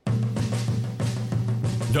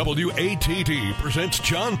WATD presents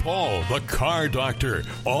John Paul, the Car Doctor.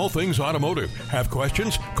 All things automotive. Have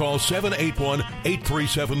questions? Call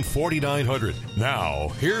 781-837-4900. Now,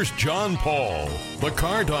 here's John Paul, the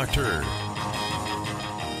Car Doctor.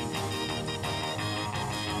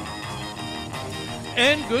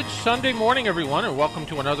 And good Sunday morning, everyone, and welcome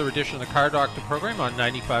to another edition of the Car Doctor program on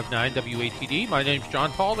 95.9 WATD. My name's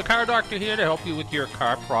John Paul, the Car Doctor, here to help you with your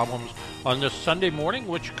car problems on this Sunday morning,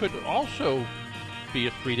 which could also be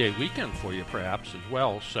a 3-day weekend for you, perhaps, as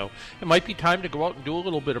well. So it might be time to go out and do a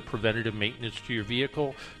little bit of preventative maintenance to your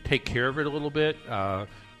vehicle, take care of it a little bit.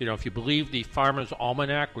 If you believe the Farmer's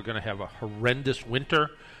Almanac, we're going to have a horrendous winter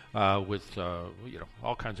with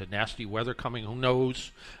all kinds of nasty weather coming. Who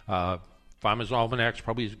knows? Farmer's Almanac's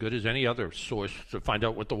probably as good as any other source to find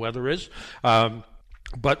out what the weather is.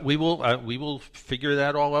 But we will figure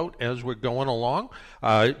that all out as we're going along.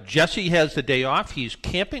 Jesse has the day off. He's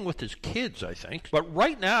camping with his kids, I think. But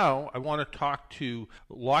right now, I want to talk to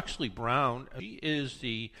Loxley Browne. He is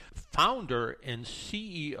the founder and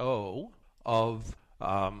CEO of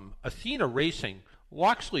Athena Racing.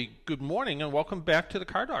 Loxley, good morning, and welcome back to the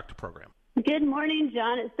Car Doctor program. Good morning,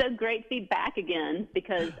 John. It's so great to be back again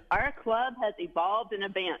because our club has evolved and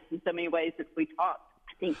advanced in so many ways since we talked,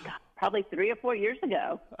 I think, probably 3 or 4 years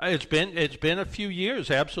ago. It's been a few years,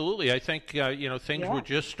 absolutely. I think things were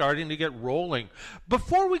just starting to get rolling.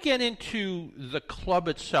 Before we get into the club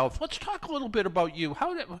itself, let's talk a little bit about you.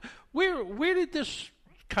 Where did this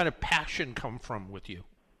kind of passion come from with you?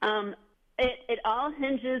 It all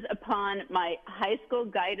hinges upon my high school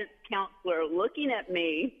guidance counselor looking at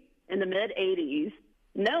me in the mid-'80s,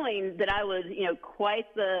 knowing that I was, quite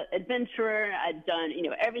the adventurer. I'd done,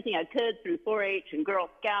 everything I could through 4-H and Girl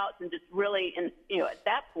Scouts, and just really, and at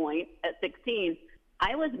that point, at 16,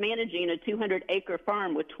 I was managing a 200-acre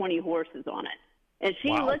farm with 20 horses on it. And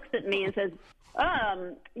she looks at me and says,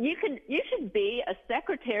 you should be a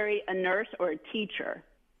secretary, a nurse, or a teacher.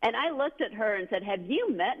 And I looked at her and said, have you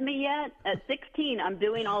met me yet? At 16, I'm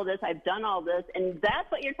doing all this. I've done all this. And that's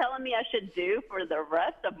what you're telling me I should do for the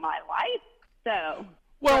rest of my life? So,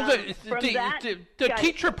 well, the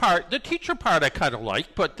teacher part I kind of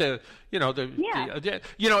like, but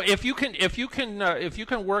if you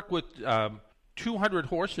can work with 200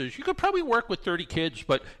 horses, you could probably work with 30 kids,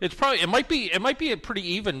 but it might be a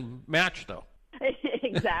pretty even match, though.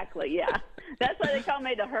 Exactly, yeah. That's why they call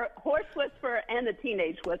me the horse whisperer and the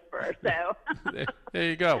teenage whisperer. So there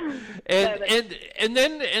you go. And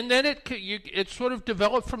then it sort of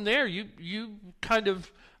developed from there. You kind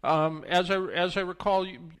of as I recall,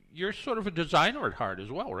 you're sort of a designer at heart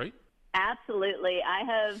as well, right? Absolutely. I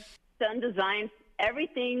have done design,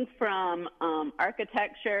 everything from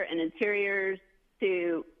architecture and interiors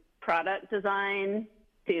to product design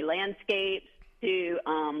to landscapes to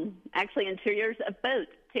actually interiors of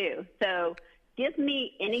boats too. So give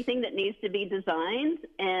me anything that needs to be designed,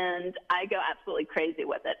 and I go absolutely crazy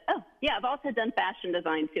with it. Oh, yeah, I've also done fashion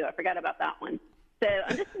design too. I forgot about that one. So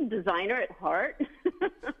I'm just a designer at heart.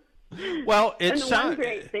 Well, and the one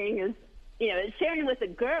great thing is, sharing with the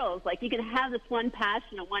girls. Like, you can have this one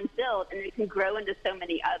passion and one field, and it can grow into so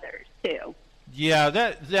many others too. Yeah,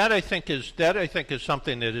 that I think is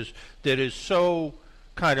something that is so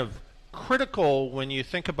kind of critical when you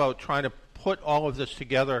think about trying to put all of this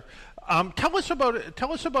together. Tell us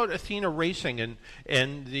about Athena Racing and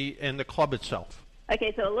the club itself.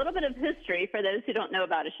 Okay, so a little bit of history for those who don't know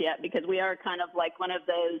about us yet, because we are kind of like one of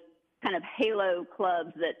those kind of halo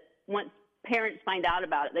clubs that once parents find out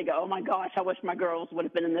about it, they go, oh my gosh, I wish my girls would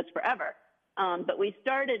have been in this forever. But we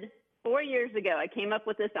started 4 years ago. I came up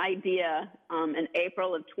with this idea in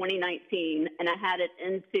April of 2019, and I had it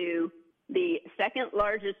into the second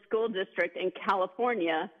largest school district in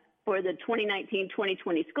California for the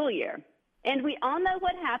 2019-2020 school year. And we all know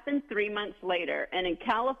what happened 3 months later. And in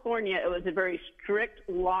California, it was a very strict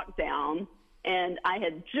lockdown. And I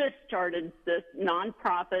had just started this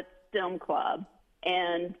nonprofit STEM club.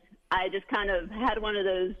 And I just kind of had one of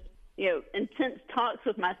those, intense talks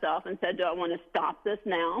with myself and said, do I want to stop this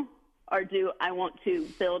now? Or do I want to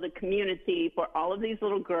build a community for all of these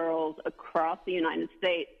little girls across the United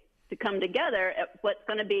States to come together at what's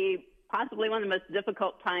going to be possibly one of the most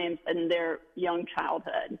difficult times in their young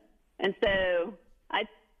childhood? And so at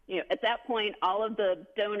that point, all of the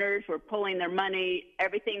donors were pulling their money.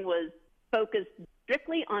 Everything was focused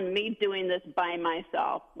strictly on me doing this by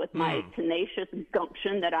myself with my tenacious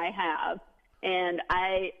gumption that I have. And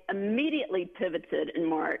I immediately pivoted in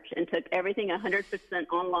March and took everything 100%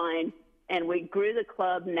 online, and we grew the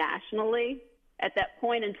club nationally. At that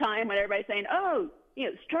point in time when everybody's saying, oh,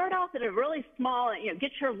 start off at a really small,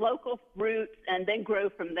 get your local roots and then grow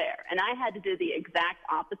from there. And I had to do the exact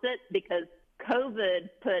opposite because COVID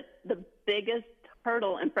put the biggest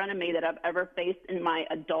hurdle in front of me that I've ever faced in my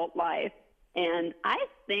adult life. And I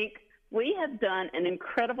think we have done an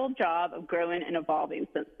incredible job of growing and evolving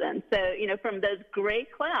since then. So, from those gray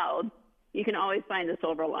clouds, you can always find the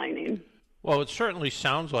silver lining. Well, it certainly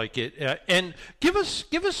sounds like it. And give us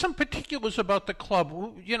some particulars about the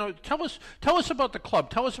club. Tell us about the club.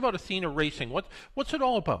 Tell us about Athena Racing. What's it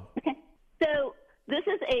all about? Okay. So this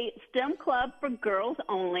is a STEM club for girls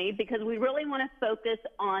only because we really want to focus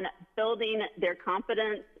on building their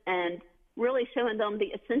confidence and really showing them the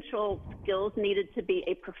essential skills needed to be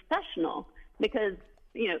a professional because,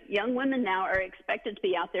 young women now are expected to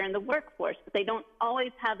be out there in the workforce, but they don't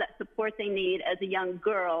always have that support they need as a young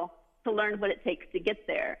girl to learn what it takes to get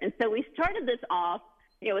there. And so we started this off,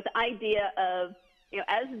 with the idea of,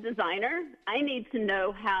 as a designer, I need to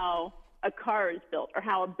know how a car is built or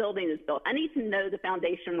how a building is built. I need to know the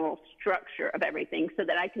foundational structure of everything so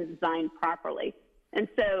that I can design properly. And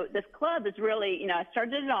so this club is really, I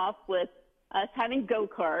started it off with us having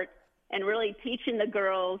go-karts and really teaching the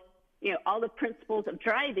girls, all the principles of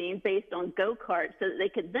driving based on go-karts so that they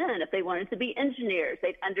could then, if they wanted to be engineers,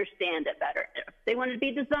 they'd understand it better. If they wanted to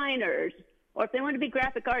be designers or if they wanted to be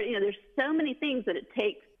graphic art, there's so many things that it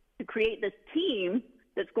takes to create this team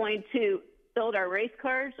that's going to build our race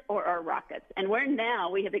cars or our rockets. And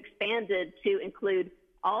we have expanded to include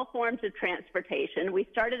all forms of transportation. We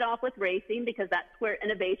started off with racing because that's where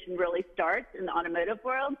innovation really starts in the automotive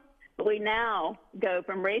world. But we now go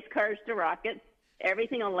from race cars to rockets,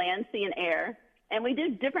 everything on land, sea, and air. And we do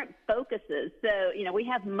different focuses. So, we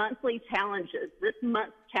have monthly challenges. This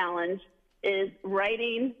month's challenge is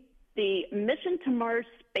writing the Mission to Mars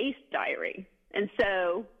Space Diary. And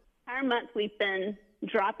so our month we've been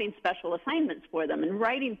dropping special assignments for them and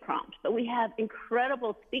writing prompts. But we have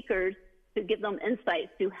incredible speakers to give them insights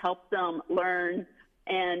to help them learn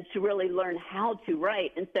and to really learn how to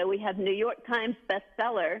write. And so we have New York Times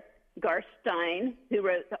bestseller Garth Stein, who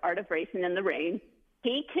wrote The Art of Racing in the Rain.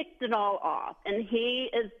 He kicked it all off, and he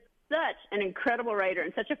is such an incredible writer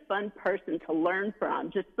and such a fun person to learn from,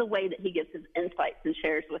 just the way that he gives his insights and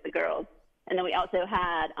shares with the girls. And then we also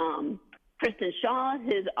had Kristen Shaw,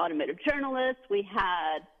 who's an automotive journalist. We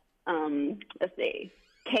had,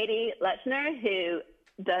 Katie Lechner, who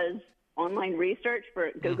does online research for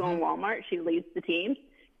Google and Walmart. She leads the team.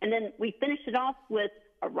 And then we finished it off with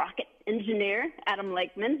a rocket engineer, Adam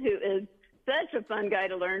Lakeman, who is such a fun guy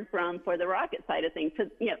to learn from for the rocket side of things.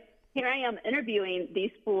 Because, here I am interviewing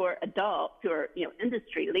these 4 adults who are,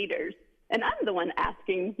 industry leaders. And I'm the one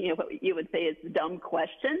asking, what you would say is the dumb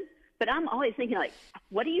question. But I'm always thinking, like,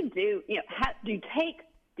 what do you do? Do you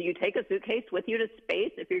take a suitcase with you to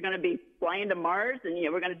space if you're going to be flying to Mars? And,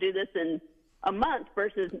 we're going to do this in a month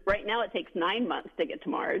versus right now it takes 9 months to get to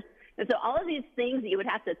Mars. And so all of these things that you would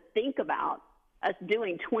have to think about us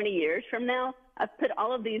doing 20 years from now, I've put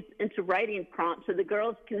all of these into writing prompts so the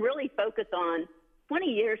girls can really focus on 20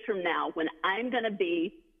 years from now when I'm going to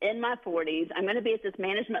be in my 40s, I'm going to be at this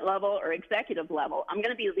management level or executive level, I'm going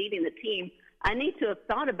to be leading the team. I need to have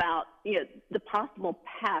thought about, the possible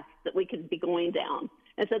paths that we could be going down.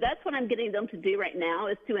 And so that's what I'm getting them to do right now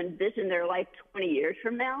is to envision their life 20 years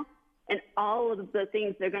from now and all of the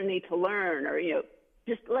things they're going to need to learn or,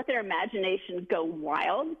 just let their imagination go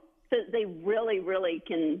wild so that they really, really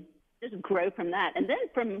can just grow from that. And then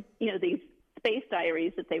from, these space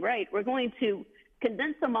diaries that they write, we're going to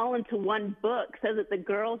condense them all into one book so that the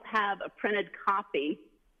girls have a printed copy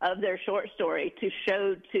of their short story to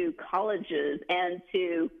show to colleges and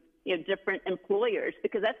to, different employers,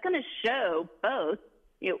 because that's going to show both,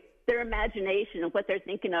 their imagination and what they're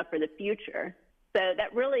thinking of for the future. So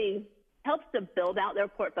that really helps to build out their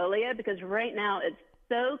portfolio because right now it's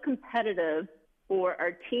so competitive for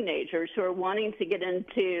our teenagers who are wanting to get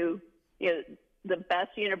into, the best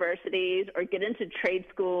universities or get into trade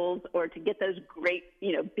schools or to get those great,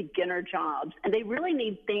 beginner jobs. And they really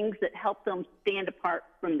need things that help them stand apart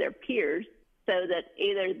from their peers so that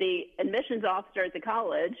either the admissions officer at the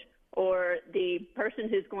college or the person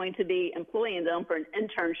who's going to be employing them for an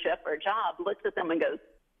internship or a job looks at them and goes,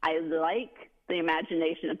 I like the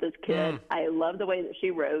imagination of this kid. I love the way that she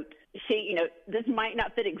wrote. She, this might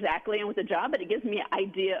not fit exactly in with the job, but it gives me an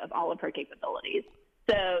idea of all of her capabilities.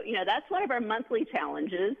 So, that's one of our monthly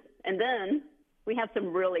challenges. And then we have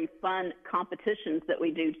some really fun competitions that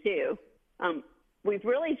we do too. We've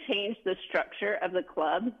really changed the structure of the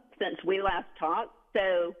club since we last talked.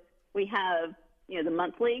 So we have, the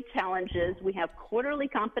monthly challenges, we have quarterly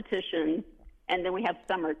competitions, and then we have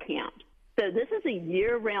summer camps. So this is a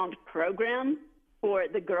year-round program for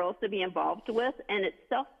the girls to be involved with, and it's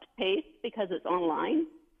self-paced because it's online.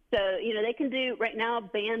 So, they can do, right now,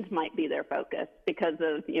 band might be their focus because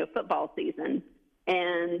of, football season.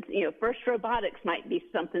 And, first robotics might be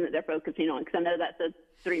something that they're focusing on, because I know that's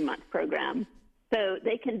a 3-month program. So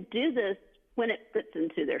they can do this when it fits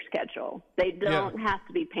into their schedule. They don't have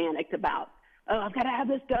to be panicked about, I've got to have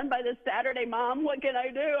this done by this Saturday, Mom. What can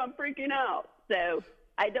I do? I'm freaking out. So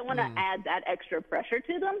I don't want to add that extra pressure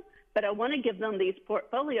to them, but I want to give them these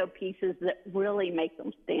portfolio pieces that really make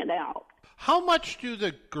them stand out. How much do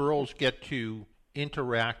the girls get to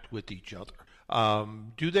interact with each other? Are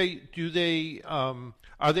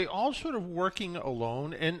they all sort of working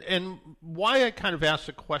alone? And why I kind of ask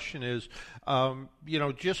the question is,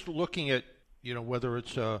 just looking at, whether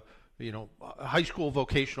it's a high school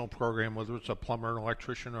vocational program, whether it's a plumber, an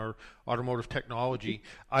electrician, or automotive technology,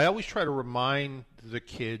 I always try to remind the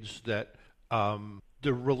kids that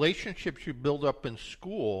the relationships you build up in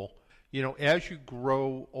school, as you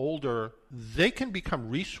grow older, they can become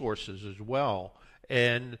resources as well.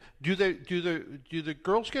 And do the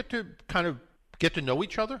girls get to know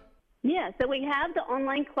each other? Yeah, so we have the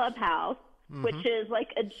online clubhouse, which is like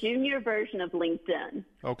a junior version of LinkedIn.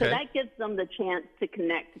 Okay. So that gives them the chance to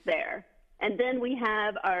connect there. And then we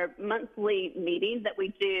have our monthly meeting that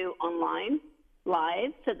we do online,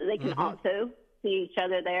 live, so that they can also see each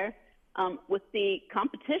other there. With the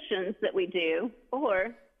competitions that we do,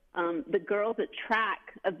 or the girls at track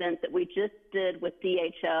event that we just did with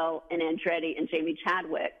DHL and Andretti and Jamie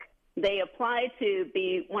Chadwick, they apply to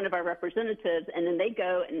be one of our representatives, and then they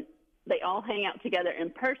go and they all hang out together in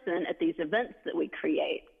person at these events that we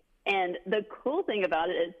create. And the cool thing about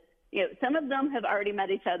it is, some of them have already met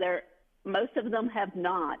each other, most of them have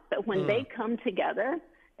not, but when they come together,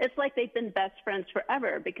 it's like they've been best friends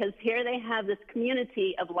forever, because here they have this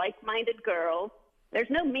community of like-minded girls. There's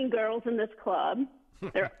no mean girls in this club.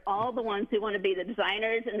 They're all the ones who want to be the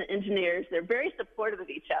designers and the engineers. They're very supportive of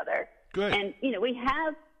each other. Good. And,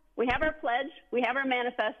 we have our pledge. We have our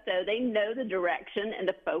manifesto. They know the direction and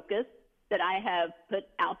the focus that I have put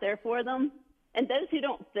out there for them. And those who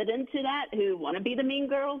don't fit into that, who want to be the mean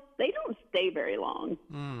girls, they don't stay very long.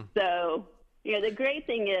 So, the great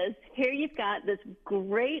thing is, here you've got this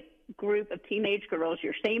great group of teenage girls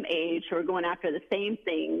your same age who are going after the same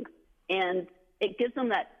things, and it gives them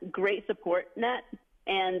that great support net.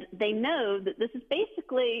 And they know that this is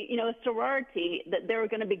basically, a sorority that they're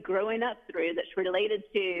going to be growing up through that's related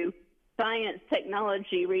to science,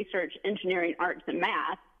 technology, research, engineering, arts, and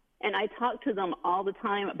math. And I talk to them all the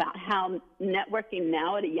time about how networking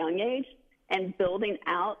now at a young age and building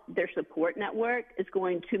out their support network is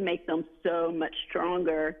going to make them so much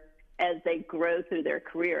stronger as they grow through their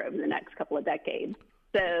career over the next couple of decades.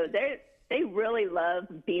 So they really love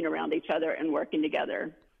being around each other and working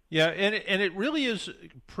together. Yeah, and it really is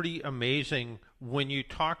pretty amazing when you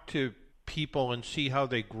talk to people and see how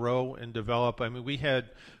they grow and develop. I mean, we had a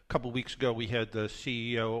couple of weeks ago, we had the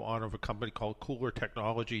CEO on of a company called Cooler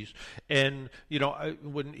Technologies, and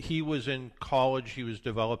when he was in college, he was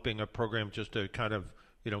developing a program just to kind of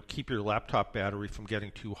keep your laptop battery from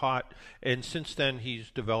getting too hot. And since then,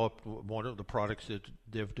 he's developed one of the products that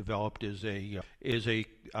they've developed is a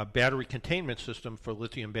battery containment system for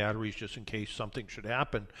lithium batteries, just in case something should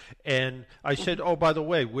happen. And I said, oh, by the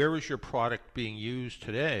way, where is your product being used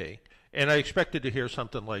today? And I expected to hear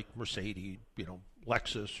something like Mercedes,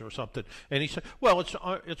 Lexus or something. And he said, well,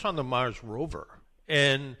 it's on the Mars rover.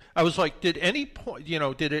 And I was like, at any point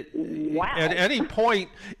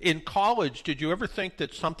in college, did you ever think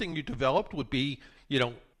that something you developed would be,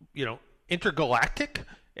 intergalactic?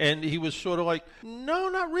 And he was sort of like, no,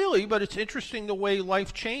 not really, but it's interesting the way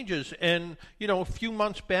life changes. And, a few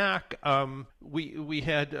months back, we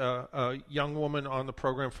had a young woman on the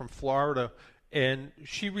program from Florida, and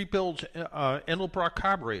she rebuilds Engelbrock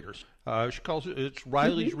carburetors. She calls it's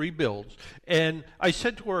Riley's Rebuilds. And I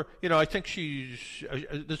said to her, I think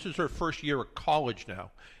this is her first year at college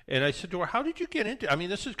now. And I said to her, how did you get into it? I mean,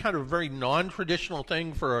 this is kind of a very non-traditional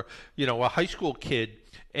thing for a high school kid.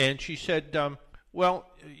 And she said, well,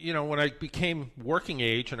 when I became working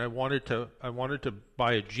age and I wanted to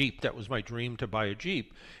buy a Jeep, that was my dream, to buy a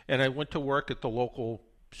Jeep. And I went to work at the local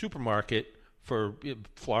supermarket. For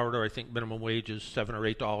Florida, I think minimum wage is $7 or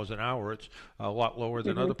 $8 an hour. It's a lot lower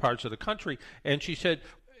than other parts of the country. And she said,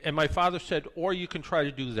 and my father said, or you can try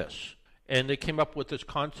to do this. And they came up with this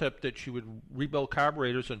concept that she would rebuild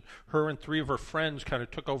carburetors, and her and 3 of her friends kind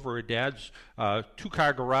of took over her dad's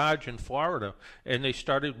 2-car garage in Florida, and they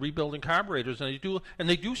started rebuilding carburetors. And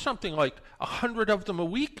they do something like 100 of them a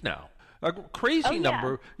week now. A crazy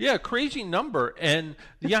number. Yeah, crazy number. And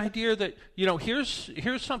the idea that,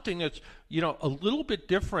 here's something that's, a little bit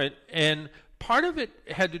different. And part of it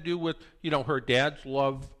had to do with, her dad's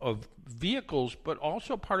love of vehicles, but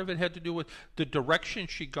also part of it had to do with the direction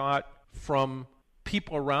she got from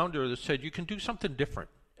people around her that said, you can do something different.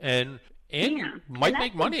 And you might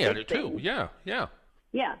make money at it too. Yeah. Yeah.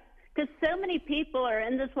 Because so many people are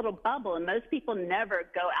in this little bubble, and most people never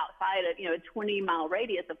go outside of, a 20-mile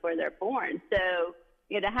radius of where they're born. So,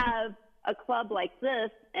 to have a club like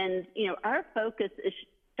this, and, our focus is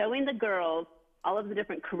showing the girls all of the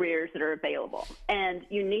different careers that are available. And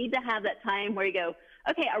you need to have that time where you go,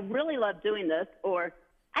 okay, I really love doing this, or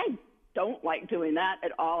I don't like doing that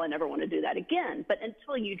at all. I never want to do that again. But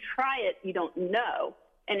until you try it, you don't know.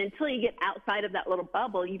 And until you get outside of that little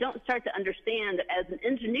bubble, you don't start to understand that as an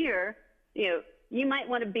engineer, you might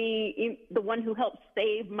want to be the one who helps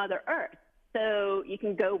save Mother Earth. So you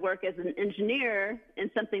can go work as an engineer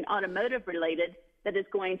in something automotive related that is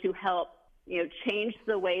going to help, change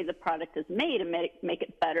the way the product is made and make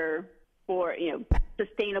it better for,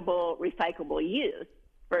 sustainable, recyclable use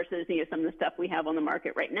versus, some of the stuff we have on the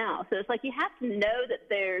market right now. So it's like you have to know that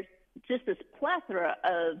there's just this plethora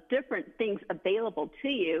of different things available to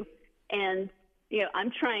you. And,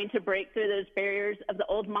 I'm trying to break through those barriers of the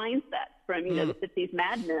old mindsets from, the 50s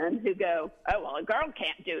madmen who go, oh, well, a girl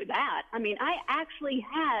can't do that. I mean, I actually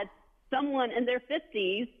had someone in their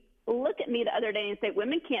 50s look at me the other day and say,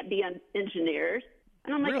 women can't be engineers.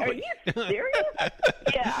 And I'm like, really? Are you serious?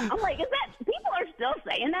 Yeah. I'm like, people are still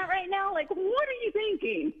saying that right now? Like, what are you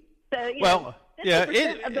thinking? So, well,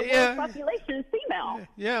 50% of the world's population is female.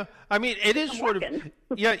 Yeah, I mean, it is sort of,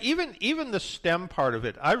 even the STEM part of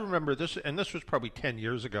it. I remember this, and this was probably 10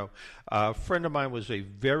 years ago. A friend of mine was a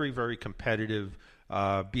very, very competitive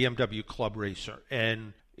BMW club racer,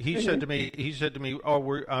 and he said to me,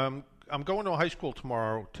 "Oh, I'm going to a high school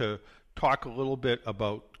tomorrow to talk a little bit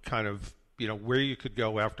about kind of." Where you could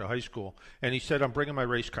go after high school. And he said, I'm bringing my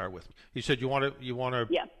race car with me. He said, you want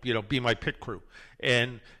to, be my pit crew.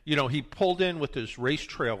 And, he pulled in with his race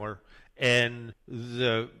trailer, and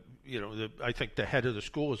I think the head of the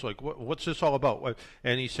school was like, what's this all about?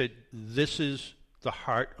 And he said, this is the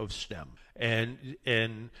heart of STEM. And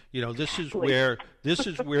this is where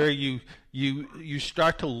you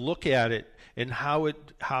start to look at it and how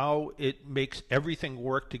it makes everything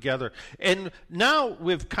work together. And now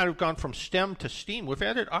we've kind of gone from STEM to STEAM. We've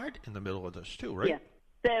added art in the middle of this too, right? Yeah.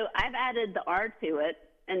 So I've added the R to it,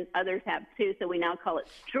 and others have too. So we now call it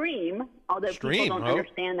STREAM, although people don't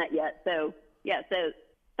understand that yet. So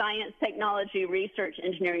science, technology, research,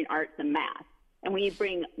 engineering, arts, and math. And when you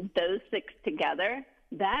bring those 6 together,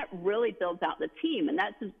 that really builds out the team. And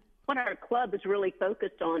that's what our club is really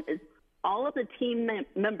focused on, is all of the team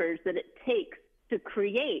members that it takes to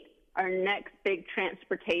create our next big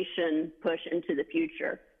transportation push into the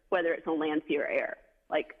future, whether it's on land, sea, or air.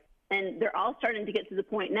 And they're all starting to get to the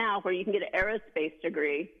point now where you can get an aerospace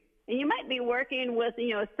degree, and you might be working with,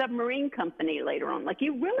 a submarine company later on.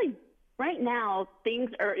 Right now,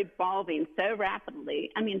 things are evolving so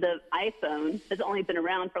rapidly. I mean, the iPhone has only been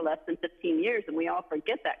around for less than 15 years, and we all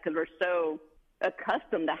forget that because we're so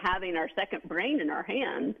accustomed to having our second brain in our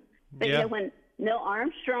hands. But when Neil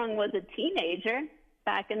Armstrong was a teenager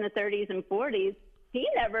back in the 30s and 40s,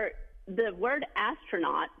 the word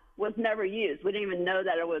astronaut was never used. We didn't even know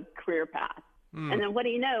that it was a career path. And then what do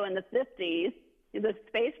you know? In the 50s, the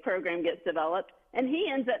space program gets developed, and he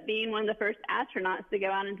ends up being one of the first astronauts to go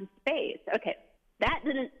out into space. Okay, that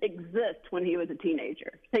didn't exist when he was a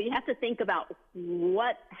teenager. So you have to think about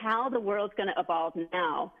how the world's going to evolve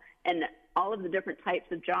now, and all of the different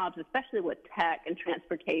types of jobs, especially with tech and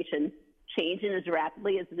transportation changing as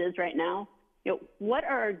rapidly as it is right now. What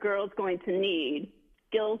are our girls going to need,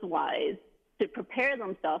 skills-wise, to prepare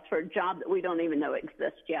themselves for a job that we don't even know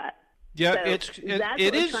exists yet? Yeah, so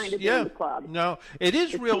it is. Trying to do in the club. No, it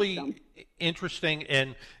is really interesting,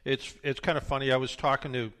 and it's kind of funny. I was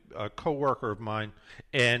talking to a coworker of mine,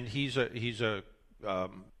 and he's a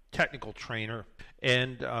technical trainer,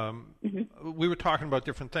 and we were talking about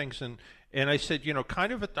different things, and I said,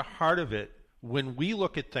 kind of at the heart of it, when we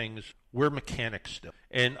look at things, we're mechanics still,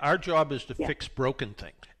 and our job is to fix broken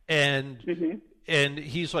things, and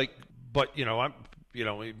he's like, but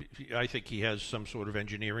I think he has some sort of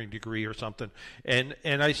engineering degree or something. And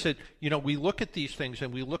I said, we look at these things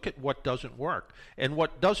and we look at what doesn't work. And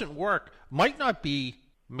what doesn't work might not be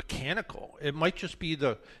mechanical. It might just be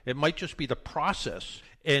the process.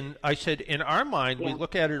 And I said, in our mind, we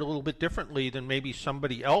look at it a little bit differently than maybe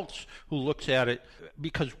somebody else who looks at it,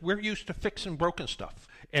 because we're used to fixing broken stuff.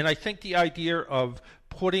 And I think the idea of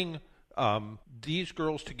putting these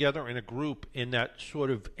girls together in a group in that sort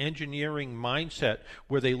of engineering mindset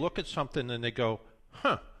where they look at something and they go,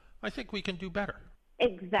 I think we can do better.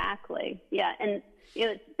 Exactly. Yeah. And,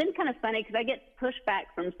 it's been kind of funny because I get pushback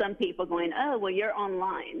from some people going, oh, well, you're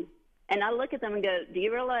online. And I look at them and go, do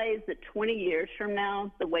you realize that 20 years from now,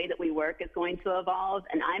 the way that we work is going to evolve?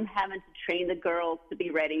 And I'm having to train the girls to be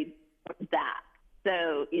ready for that.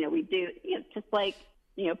 So, we do, just like,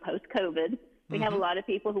 post-COVID, we have a lot of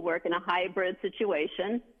people who work in a hybrid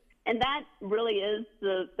situation. And that really is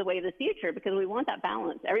the way of the future because we want that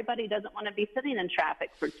balance. Everybody doesn't want to be sitting in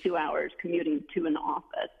traffic for 2 hours commuting to an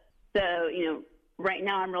office. So, right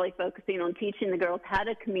now I'm really focusing on teaching the girls how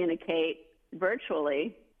to communicate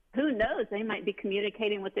virtually. Who knows? They might be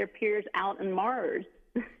communicating with their peers out in Mars.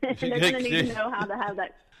 And they're going to need to know how to have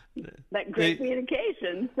that great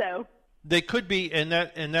communication. So they could be, and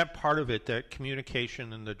that part of it, that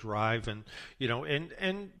communication and the drive, and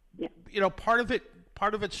part of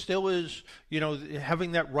it still is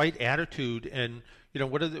having that right attitude. And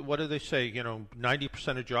what do they say?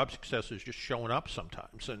 90% of job success is just showing up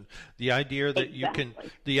sometimes, and the idea that you can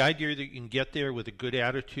get there with a good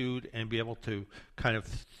attitude and be able to kind of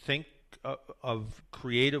think of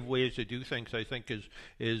creative ways to do things, I think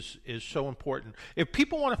is so important. If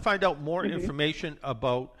people want to find out more information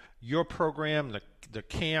about your program, the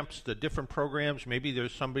camps, the different programs, maybe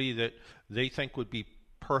there's somebody that they think would be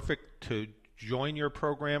perfect to join your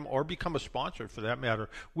program or become a sponsor for that matter,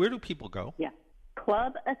 where do people go? Yeah.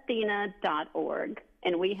 clubathena.org,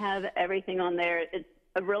 and we have everything on there. It's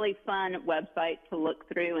a really fun website to look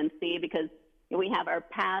through and see because we have our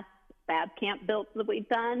past Fab Camp builds that we've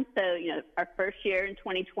done. So, our first year in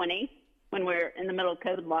 2020, when we're in the middle of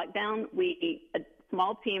COVID lockdown, a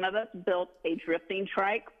small team of us built a drifting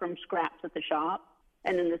trike from scraps at the shop.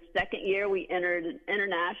 And in the second year, we entered an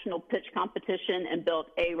international pitch competition and built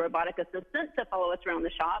a robotic assistant to follow us around the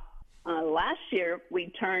shop. Last year, we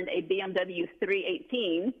turned a BMW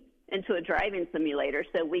 318 into a driving simulator.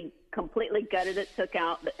 So we completely gutted it, took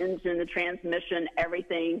out the engine, the transmission,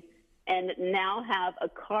 everything, and now have a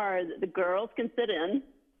car that the girls can sit in.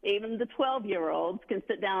 Even the 12-year-olds can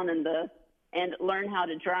sit down and learn how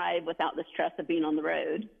to drive without the stress of being on the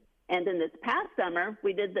road. And then this past summer,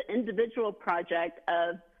 we did the individual project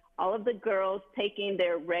of all of the girls taking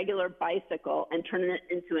their regular bicycle and turning it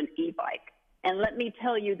into an e-bike. And let me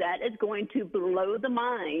tell you, that is going to blow the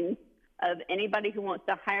minds of anybody who wants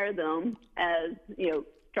to hire them as,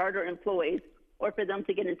 starter employees or for them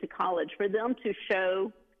to get into college, for them to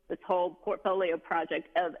show this whole portfolio project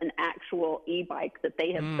of an actual e-bike that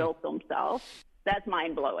they have built themselves. That's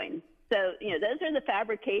mind-blowing. So, those are the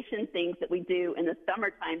fabrication things that we do in the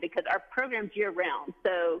summertime because our program's year-round.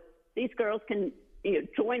 So these girls can,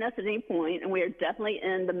 join us at any point, and we are definitely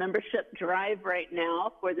in the membership drive right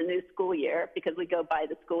now for the new school year because we go by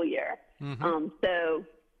the school year. So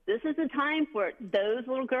this is the time for those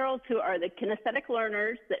little girls who are the kinesthetic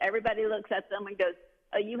learners that everybody looks at them and goes,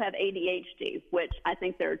 oh, you have ADHD, which I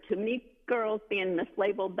think there are too many girls being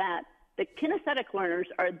mislabeled that. The kinesthetic learners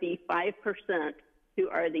are the 5% who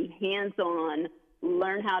are the hands-on,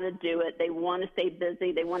 learn how to do it. They want to stay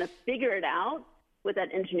busy. They want to figure it out with that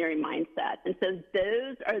engineering mindset. And so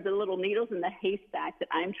those are the little needles in the haystack that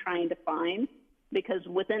I'm trying to find because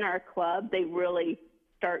within our club, they really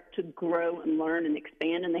start to grow and learn and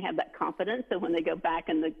expand, and they have that confidence. So when they go back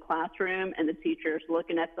in the classroom and the teacher's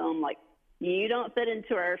looking at them like, you don't fit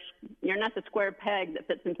into you're not the square peg that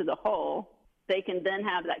fits into the hole, they can then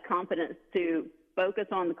have that confidence to focus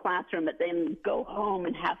on the classroom, but then go home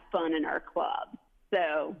and have fun in our club.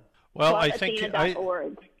 So, well, I think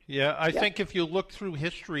I think if you look through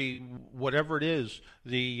history, whatever it is,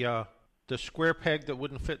 the square peg that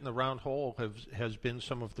wouldn't fit in the round hole has been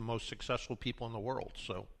some of the most successful people in the world.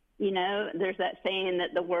 So, there's that saying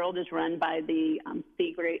that the world is run by the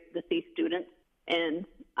C students, and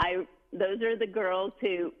those are the girls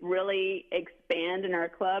who really expand in our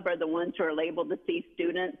club are the ones who are labeled the C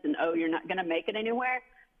students and, oh, you're not going to make it anywhere.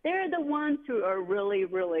 They're the ones who are really,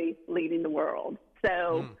 really leading the world.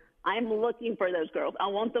 So I'm looking for those girls. I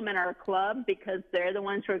want them in our club because they're the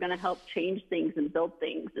ones who are going to help change things and build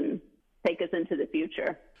things and take us into the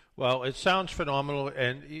future. Well, it sounds phenomenal,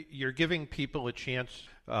 and you're giving people a chance.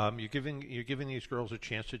 You're giving these girls a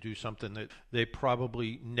chance to do something that they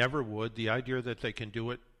probably never would. The idea that they can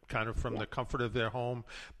do it kind of from the comfort of their home,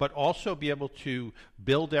 but also be able to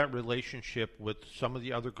build that relationship with some of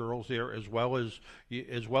the other girls there, as well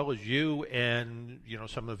as you and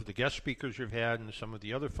some of the guest speakers you've had and some of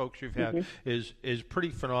the other folks you've had is pretty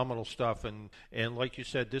phenomenal stuff. And like you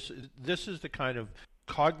said, this is the kind of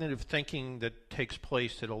cognitive thinking that takes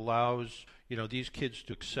place that allows, these kids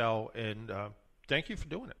to excel. And thank you for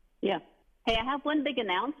doing it. Yeah. Hey, I have one big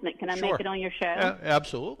announcement. Can I Sure. make it on your show?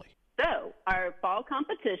 Absolutely. So our fall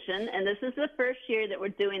competition, and this is the first year that we're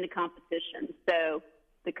doing the competition. So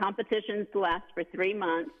the competitions last for 3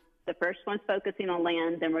 months. The first one's focusing on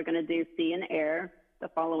land, then we're going to do sea and air the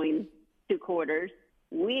following 2 quarters.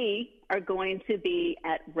 We are going to be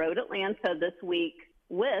at Road Atlanta this week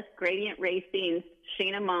with Gradient Racing's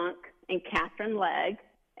Sheena Monk and Catherine Legg,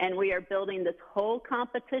 and we are building this whole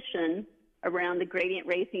competition around the Gradient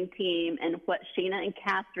Racing team and what Sheena and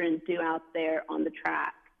Catherine do out there on the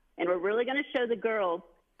track. And we're really going to show the girls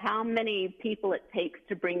how many people it takes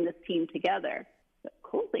to bring this team together. The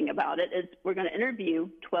cool thing about it is we're going to interview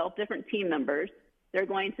 12 different team members. They're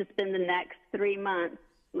going to spend the next 3 months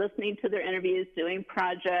listening to their interviews, doing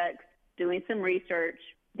projects, doing some research.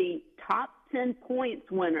 The top 10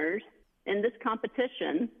 points winners in this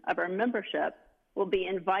competition of our membership will be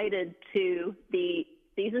invited to the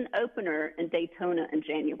season opener in Daytona in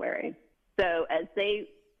January. So as they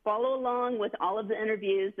follow along with all of the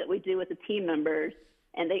interviews that we do with the team members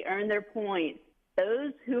and they earn their points,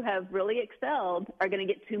 those who have really excelled are going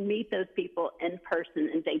to get to meet those people in person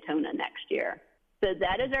in Daytona next year. So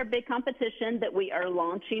that is our big competition that we are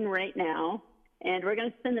launching right now. And we're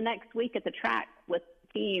going to spend the next week at the track with the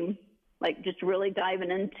team, just really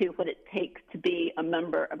diving into what it takes to be a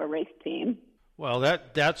member of a race team. Well,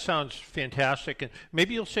 that sounds fantastic. And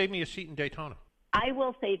maybe you'll save me a seat in Daytona. I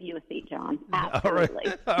will save you a seat, John.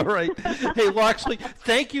 Absolutely. All right. Hey, Loxley,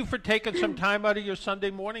 thank you for taking some time out of your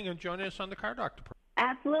Sunday morning and joining us on the Car Doctor program.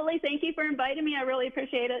 Absolutely. Thank you for inviting me. I really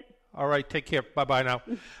appreciate it. All right. Take care. Bye-bye now.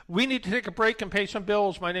 We need to take a break and pay some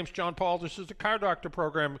bills. My name's John Paul. This is the Car Doctor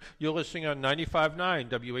program. You're listening on 95.9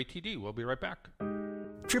 WATD. We'll be right back.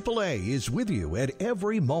 AAA is with you at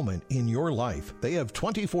every moment in your life. They have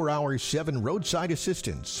 24-hour 7 roadside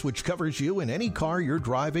assistance, which covers you in any car you're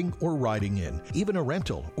driving or riding in, even a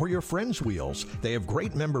rental or your friend's wheels. They have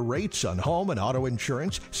great member rates on home and auto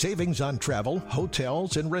insurance, savings on travel,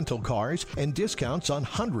 hotels, and rental cars, and discounts on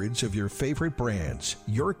hundreds of your favorite brands.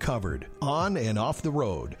 You're covered on and off the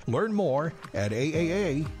road. Learn more at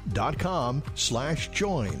aaa.com/join.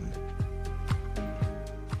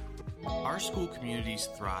 Our school communities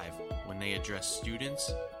thrive when they address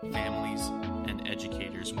students, families, and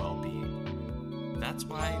educators' well-being. That's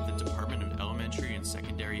why the Department of Elementary and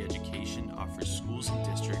Secondary Education offers schools and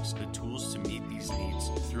districts the tools to meet these needs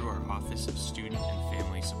through our Office of Student and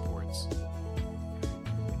Family Supports.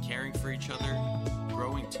 Caring for each other,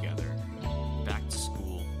 growing together, back to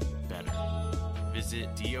school better.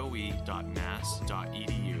 Visit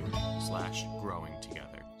doe.mass.edu/growing together.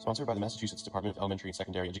 Sponsored by the Massachusetts Department of Elementary and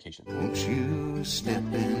Secondary Education. Won't you step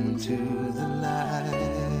into the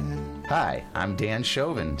light? Hi, I'm Dan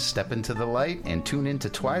Chauvin. Step into the light and tune into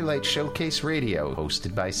Twilight Showcase Radio,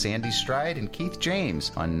 hosted by Sandy Stride and Keith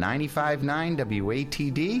James on 95.9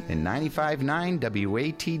 WATD and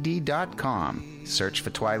 95.9WATD.com. Search for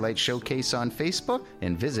Twilight Showcase on Facebook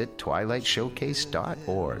and visit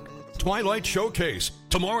twilightshowcase.org. Twilight Showcase,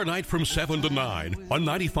 tomorrow night from 7 to 9 on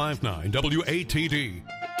 95.9 WATD.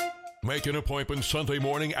 Make an appointment Sunday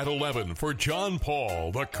morning at 11 for John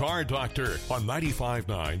Paul, the Car Doctor, on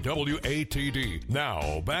 95.9 WATD.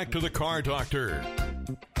 Now, back to the Car Doctor.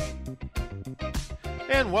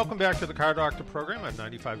 And welcome back to the Car Doctor program on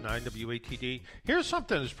 95.9 WATD. Here's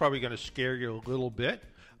something that's probably going to scare you a little bit.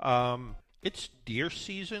 It's deer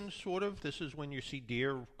season, sort of. This is when you see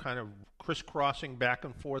deer kind of crisscrossing back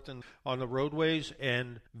and forth on the roadways,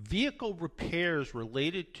 and vehicle repairs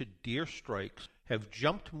related to deer strikes have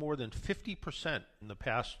jumped more than 50% in the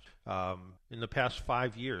past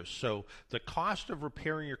 5 years. So the cost of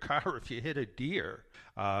repairing your car if you hit a deer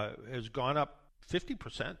has gone up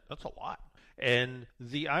 50%. That's a lot. And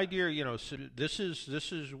the idea, so this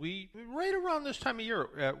is we right around this time of year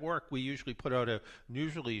at work, we usually put out a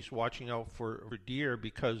news release watching out for deer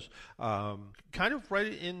because kind of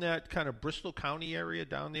right in that kind of Bristol County area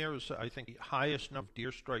down there is, I think, the highest number of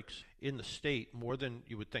deer strikes in the state, more than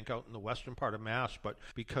you would think out in the western part of Mass, but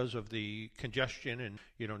because of the congestion and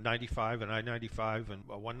 95 and I-95 and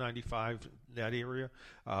 195, that area.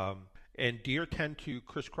 And deer tend to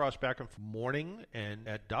crisscross back and forth morning and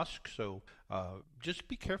at dusk, so just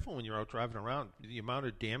be careful when you're out driving around. The amount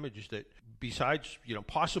of damage that, besides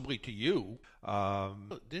possibly to you,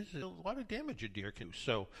 there's a lot of damage a deer can do.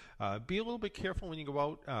 So be a little bit careful when you go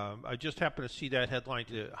out. I just happened to see that headline,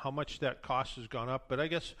 how much that cost has gone up, but I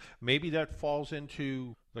guess maybe that falls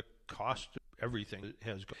into the cost of everything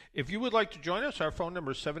has gone. If you would like to join us, our phone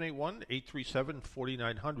number is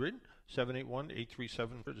 781-837-4900.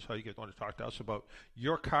 781-837 is how you want to talk to us about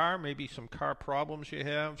your car, maybe some car problems you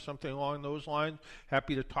have, something along those lines.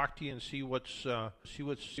 Happy to talk to you and see what's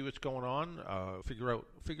going on. Figure out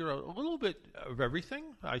a little bit of everything.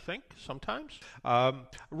 I think sometimes. I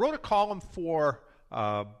wrote a column for.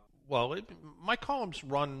 My columns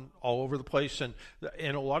run all over the place, and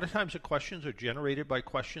a lot of times the questions are generated by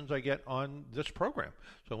questions I get on this program.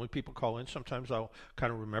 So when people call in, sometimes I'll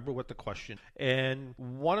kind of remember what the question. And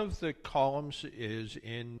one of the columns is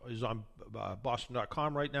on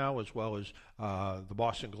Boston.com right now, as well as the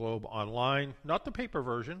Boston Globe online, not the paper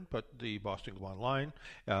version, but the Boston Globe online,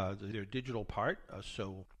 their digital part.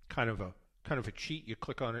 So kind of a cheat. You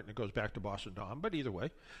click on it and it goes back to Boston.com, but either way.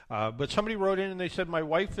 But somebody wrote in and they said, my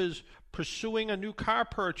wife is pursuing a new car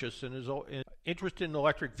purchase and is interested in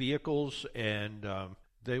electric vehicles, and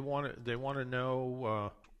they want to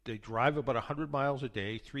know, they drive about 100 miles a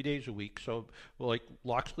day, 3 days a week. So like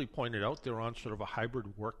Loxley pointed out, they're on sort of a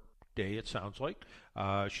hybrid work day, it sounds like.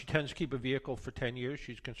 She tends to keep a vehicle for 10 years.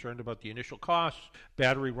 She's concerned about the initial costs,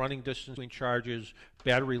 battery running distance between charges,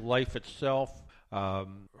 battery life itself.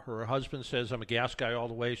 Her husband says, I'm a gas guy all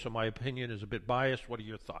the way, so my opinion is a bit biased. What are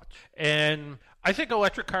your thoughts? And I think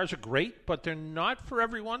electric cars are great, but they're not for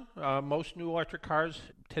everyone. Most new electric cars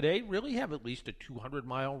today really have at least a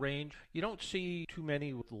 200-mile range. You don't see too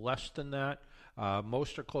many with less than that.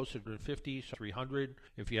 Most are closer to 50, 300.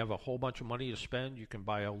 If you have a whole bunch of money to spend, you can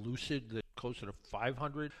buy a Lucid that's closer to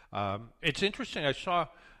 500. It's interesting. I saw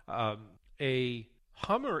a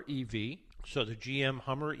Hummer EV. So the GM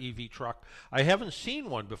Hummer EV truck. I haven't seen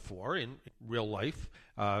one before in real life.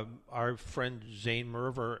 Our friend Zane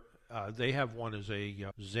Merver, they have one as a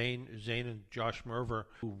Zane and Josh Merver,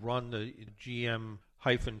 who run the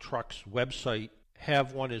GM-Trucks website,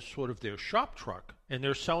 have one as sort of their shop truck, and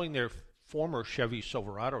they're selling their former Chevy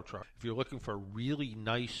Silverado truck. If you're looking for a really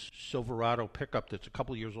nice Silverado pickup that's a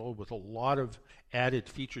couple of years old with a lot of added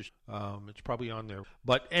features, it's probably on there.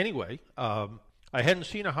 But anyway, I hadn't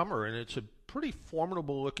seen a Hummer, and it's a pretty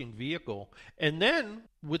formidable-looking vehicle. And then,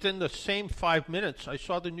 within the same 5 minutes, I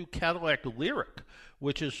saw the new Cadillac Lyriq,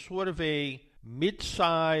 which is sort of a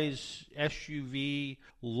mid-size SUV,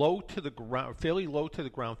 low to the ground, fairly low to the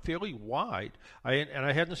ground, fairly wide. I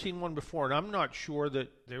hadn't seen one before, and I'm not sure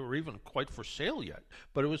that they were even quite for sale yet.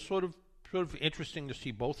 But it was sort of interesting to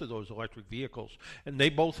see both of those electric vehicles, and they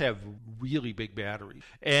both have really big batteries.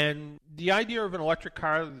 And the idea of an electric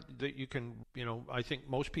car that you can, I think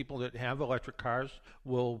most people that have electric cars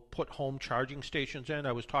will put home charging stations in.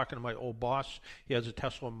 I was talking to my old boss. He has a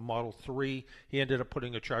Tesla Model 3. He ended up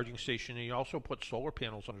putting a charging station, and he also put solar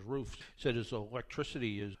panels on his roof. He said his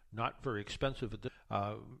electricity is not very expensive.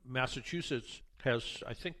 Massachusetts has,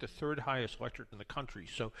 I think, the third highest electric in the country.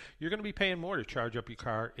 So you're going to be paying more to charge up your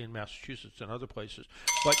car in Massachusetts than other places.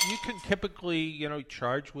 But you can typically,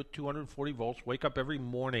 charge with 240 volts, wake up every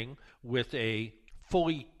morning with a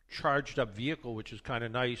fully charged up vehicle, which is kind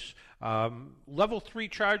of nice. Level 3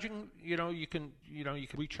 charging, you can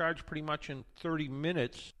recharge pretty much in 30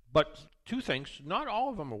 minutes. But two things, not all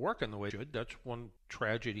of them are working the way they should. That's one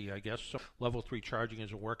tragedy, I guess. So level 3 charging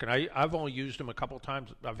isn't working. I've only used them a couple of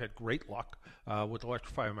times. I've had great luck with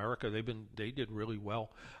Electrify America. They did really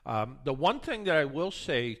well. The one thing that I will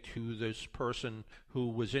say to this person who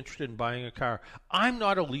was interested in buying a car, I'm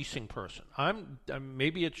not a leasing person.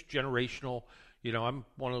 Maybe it's generational. I'm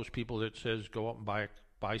one of those people that says go out and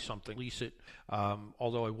buy something, lease it.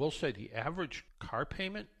 Although I will say the average car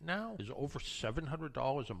payment now is over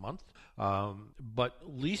 $700 a month. But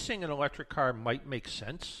leasing an electric car might make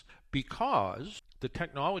sense because the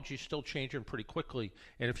technology is still changing pretty quickly.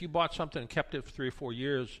 And if you bought something and kept it for 3 or 4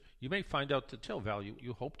 years, you may find out the sale value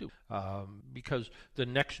you hope to. Because the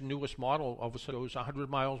next newest model all of a sudden goes 100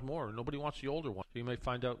 miles more. Nobody wants the older one. So you may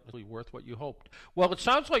find out it's really worth what you hoped. Well, it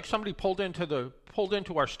sounds like somebody pulled into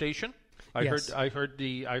our station. I heard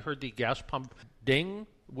the gas pump ding,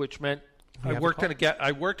 which meant I worked in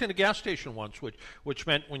a gas station once, which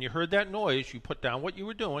meant when you heard that noise, you put down what you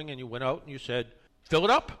were doing and you went out and you said, "Fill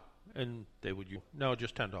it up," and they would no,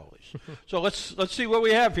 just $10. So let's see what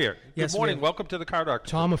we have here. Good morning. Welcome to the Car Doctor.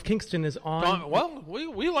 Tom of Kingston is on. Tom, well,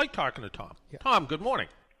 we like talking to Tom. Yeah. Tom, good morning.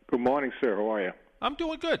 Good morning, sir. How are you? I'm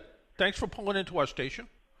doing good. Thanks for pulling into our station.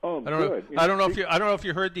 Oh, good. I don't know if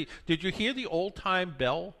you heard Did you hear the old time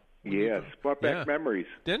bell? Yes, brought back memories.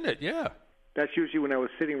 Didn't it? Yeah. That's usually when I was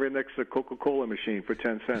sitting right next to the Coca-Cola machine for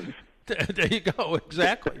 10 cents. There you go.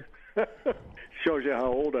 Exactly. Shows you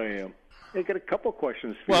how old I am. I got a couple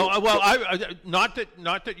questions for Well, you. I not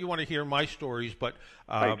that you want to hear my stories, but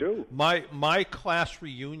I do. My class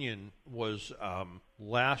reunion was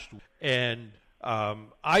last, and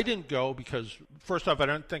I didn't go because first off, I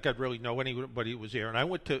don't think I'd really know anybody who was there, and I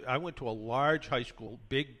went to a large high school,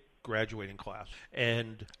 big graduating class,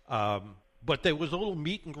 and but there was a little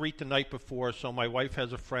meet and greet the night before. So my wife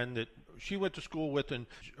has a friend that she went to school with, and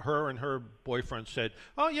her boyfriend said,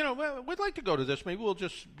 "Oh, we'd like to go to this. Maybe we'll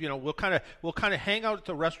just, we'll kind of hang out at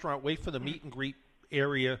the restaurant, wait for the meet and greet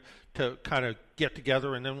area to kind of get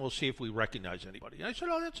together, and then we'll see if we recognize anybody." And I said,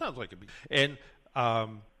 "Oh, that sounds like it'd be." And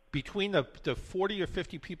between the 40 or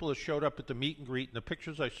 50 people that showed up at the meet and greet and the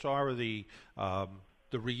pictures I saw of the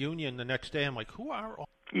reunion the next day, I'm like, who are all?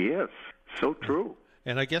 Yes, so true.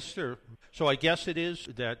 And I guess I guess it is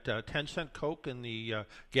that 10-cent Coke and the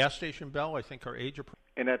gas station bell, I think, are age appropriate.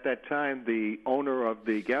 And at that time, the owner of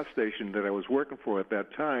the gas station that I was working for at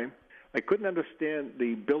that time, I couldn't understand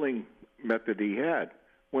the billing method he had.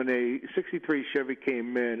 When a 63 Chevy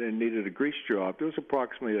came in and needed a grease job, there was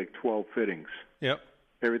approximately like 12 fittings. Yep.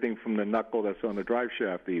 Everything from the knuckle that's on the drive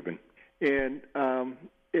shaft even. And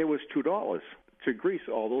it was $2 to grease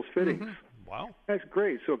all those fittings. Mm-hmm. Wow. That's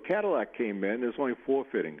great. So Cadillac came in, there's only 4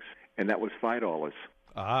 fittings, and that was $5.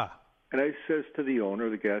 Ah. And I says to the owner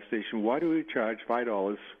of the gas station, why do we charge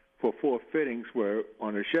 $5 for 4 fittings where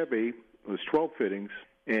on a Chevy it was 12 fittings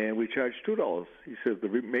and we charge $2? He says the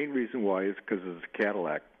main reason why is because it's a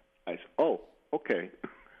Cadillac. I said, oh, okay.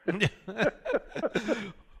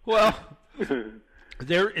 Well,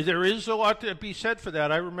 there is a lot to be said for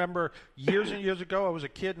that. I remember years and years ago, I was a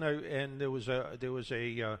kid, and there was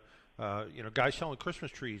a guy selling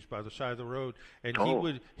Christmas trees by the side of the road, and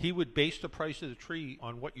he would base the price of the tree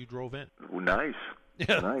on what you drove in. Nice.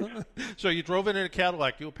 Yeah. Nice. So you drove in a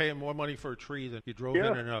Cadillac, you were paying more money for a tree than you drove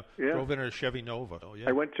in a Chevy Nova. So, yeah.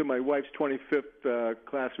 I went to my wife's 25th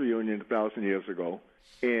class reunion 1,000 years ago,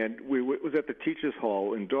 and it was at the Teachers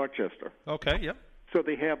Hall in Dorchester. Okay, yeah. So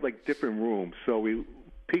they have like different rooms. So we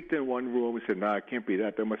peeked in one room and said, "No, it can't be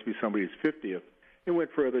that. There must be somebody's 50th." And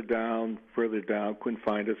went further down, couldn't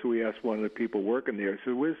find us. So we asked one of the people working there. I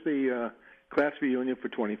said, "Where's the class reunion for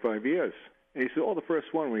 25 years?" And he said, "Oh, the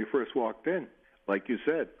first one when you first walked in." Like you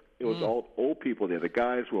said, it was all old people there. The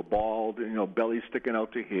guys were bald, and, belly sticking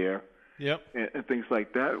out to here. Yep. And things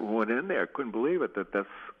like that. We went in there. Couldn't believe it. That's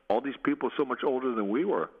all these people so much older than we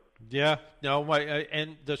were. Yeah, no,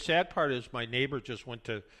 and the sad part is my neighbor just went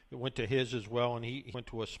to his as well, and he went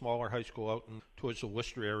to a smaller high school out towards the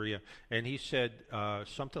Worcester area, and he said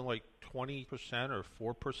something like 20%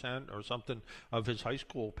 or 4% or something of his high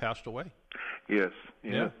school passed away. Yes.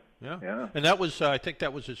 Yeah. And that was I think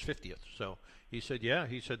that was his 50th. So he said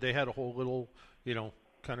they had a whole little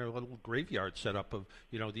kind of a little graveyard set up of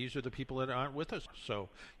these are the people that aren't with us. So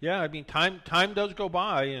yeah, I mean time does go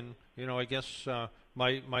by, and I guess.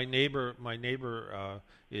 My neighbor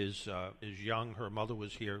is young. Her mother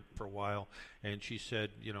was here for a while, and she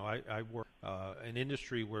said, I work an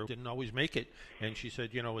industry where I didn't always make it, and she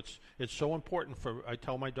said, it's so important I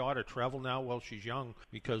tell my daughter, travel now while she's young,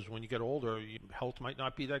 because when you get older, your health might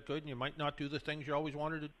not be that good, and you might not do the things you always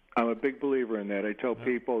wanted to do. I'm a big believer in that. I tell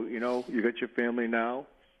people, you got your family now,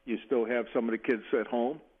 you still have some of the kids at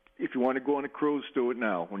home. If you want to go on a cruise, do it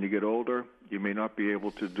now. When you get older, you may not be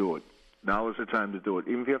able to do it. Now is the time to do it.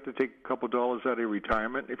 Even if you have to take a couple dollars out of your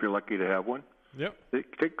retirement, if you're lucky to have one, yep.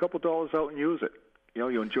 Take a couple dollars out and use it.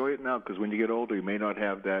 You enjoy it now, because when you get older, you may not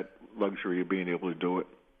have that luxury of being able to do it.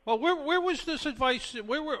 Well, where was this advice?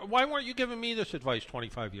 Why weren't you giving me this advice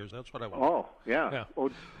 25 years? That's what I want. Oh, yeah.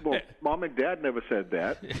 Well, Mom and Dad never said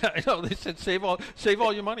that. Yeah, I know. They said save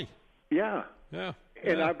all your money. Yeah. Yeah.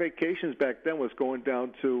 And our vacations back then was going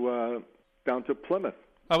down to Plymouth.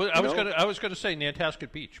 I was going to say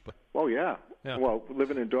Nantasket Beach, but oh yeah. Well,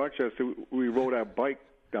 living in Dorchester, we rode our bike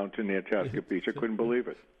down to Nantasket Beach. I couldn't believe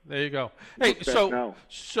it. There you go. Hey, so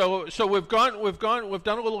we've done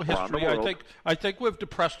a little history. I think we've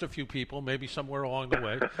depressed a few people, maybe somewhere along the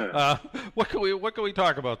way. What can we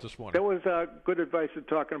talk about this morning? That was good advice in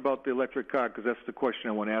talking about the electric car, because that's the question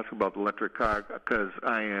I want to ask about the electric car, because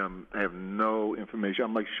I have no information.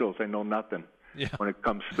 I'm like Schultz. I know nothing when it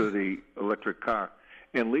comes to the electric car.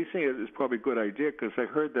 And leasing it is probably a good idea, because I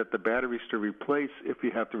heard that the batteries to replace, if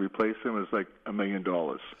you have to replace them, is like $1 million.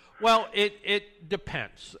 Well, it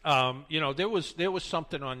depends. There was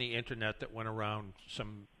something on the internet that went around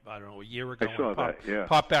a year ago. I saw that. Yeah.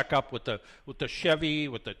 Popped back up with the Chevy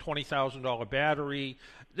with the $20,000 battery.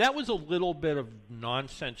 That was a little bit of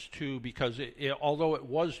nonsense too, because although it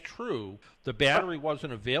was true, the battery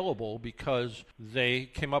wasn't available because they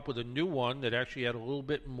came up with a new one that actually had a little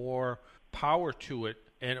bit more power to it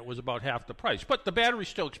and it was about half the price. But the battery's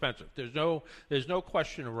still expensive. There's no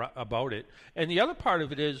question about it. And the other part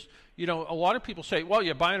of it is, a lot of people say, well,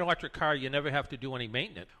 you buy an electric car, you never have to do any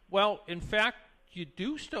maintenance. Well, in fact, you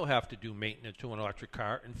do still have to do maintenance to an electric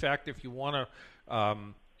car. In fact, if you want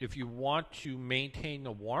to maintain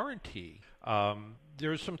the warranty,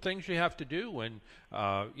 there's some things you have to do. And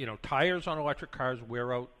tires on electric cars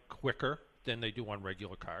wear out quicker than they do on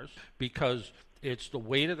regular cars because it's the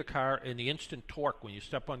weight of the car and the instant torque when you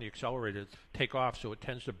step on the accelerator take off, so it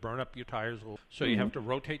tends to burn up your tires a little. So you have to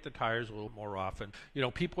rotate the tires a little more often.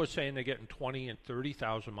 People are saying they're getting 20 and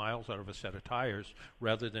 30,000 miles out of a set of tires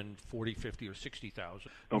rather than 40, 50, or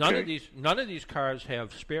 60,000. Okay. None of these cars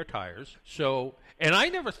have spare tires. So, and I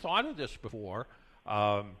never thought of this before.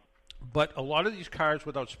 But a lot of these cars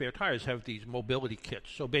without spare tires have these mobility kits.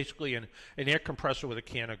 So basically an air compressor with a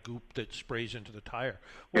can of goop that sprays into the tire.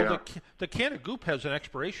 Well, the can of goop has an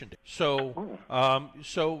expiration date. So,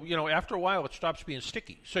 after a while it stops being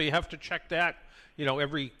sticky. So you have to check that,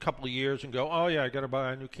 every couple of years and go, oh, yeah, I got to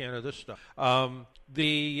buy a new can of this stuff.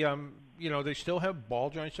 They still have ball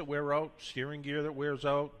joints that wear out, steering gear that wears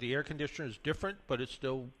out. The air conditioner is different, but it's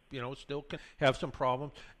still, it still can have some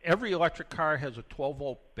problems. Every electric car has a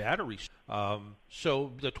 12-volt battery.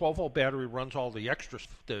 So the 12-volt battery runs all the extras,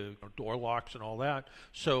 the door locks and all that.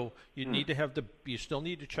 So you need to have you still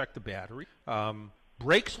need to check the battery.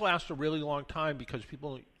 Brakes last a really long time because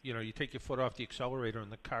people, you take your foot off the accelerator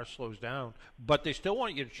and the car slows down, but they still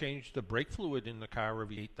want you to change the brake fluid in the car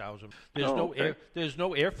every 8,000. There's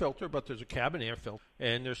no air filter, but there's a cabin air filter,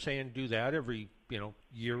 and they're saying do that every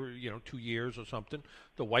year, 2 years or something.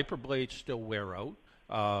 The wiper blades still wear out.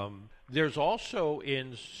 There's also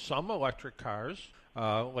in some electric cars,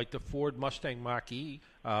 like the Ford Mustang Mach-E,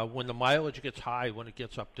 when the mileage gets high, when it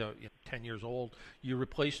gets up to 10 years old,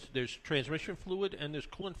 there's transmission fluid and there's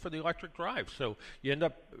coolant for the electric drive. So you end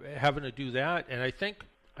up having to do that. And I think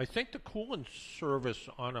the coolant service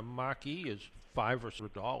on a Mach-E is $5 or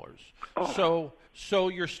 $6. Oh. So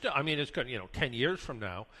you're still, it's going to, 10 years from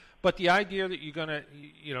now. But the idea that you're going to,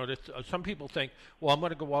 some people think, well, I'm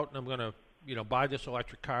going to go out and I'm going to, buy this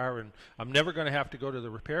electric car and I'm never going to have to go to the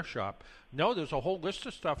repair shop. No, there's a whole list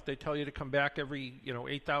of stuff they tell you to come back every,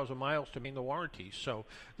 8,000 miles to maintain the warranty. So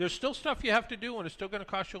there's still stuff you have to do and it's still going to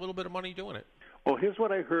cost you a little bit of money doing it. Well, here's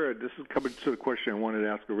what I heard. This is coming to the question I wanted to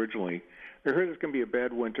ask originally. I heard it's going to be a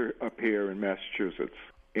bad winter up here in Massachusetts.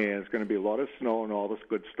 And it's going to be a lot of snow and all this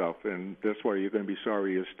good stuff, and that's why you're going to be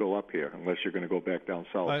sorry you're still up here, unless you're going to go back down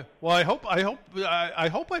south. I hope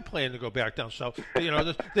I plan to go back down south.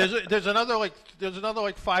 There's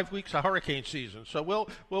another 5 weeks of hurricane season, so we'll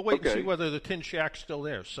wait and see whether the tin shack's still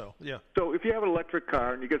there. So yeah. So if you have an electric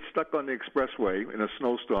car and you get stuck on the expressway in a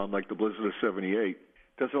snowstorm like the blizzard of '78,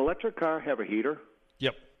 does an electric car have a heater?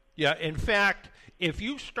 Yep. Yeah. In fact, if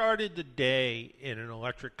you started the day in an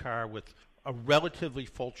electric car with a relatively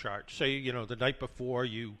full charge. Say, the night before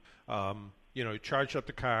you charged up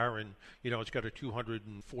the car and, it's got a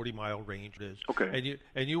 240-mile range. It is. Okay.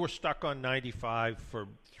 And you were stuck on 95 for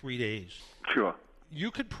 3 days. Sure. You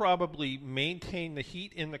could probably maintain the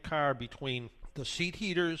heat in the car between the seat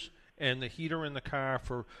heaters and the heater in the car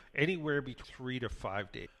for anywhere between 3 to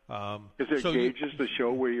 5 days. Is there gauges to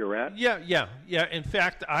show where you're at? Yeah. In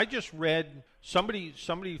fact, I just read somebody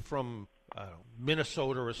from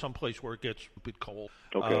Minnesota or someplace where it gets a bit cold.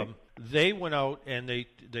 Okay. They went out and they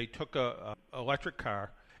took a electric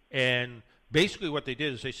car, and basically what they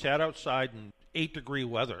did is they sat outside in 8-degree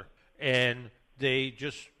weather, and they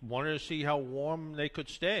just wanted to see how warm they could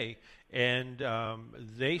stay. And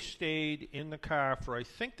they stayed in the car for, I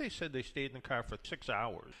think they said they stayed in the car for 6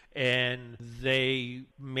 hours, and they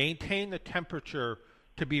maintained the temperature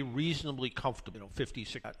to be reasonably comfortable,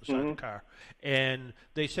 56 inside the car. And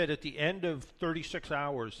they said at the end of 36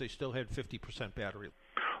 hours, they still had 50% battery.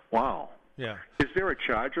 Wow. Yeah. Is there a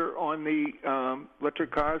charger on the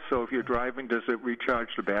electric car? So if you're driving, does it recharge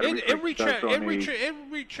the battery?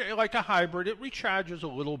 Like a hybrid. It recharges a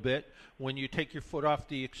little bit when you take your foot off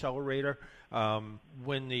the accelerator.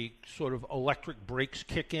 When the sort of electric brakes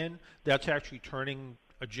kick in, that's actually turning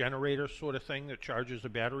a generator sort of thing that charges the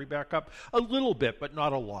battery back up a little bit, but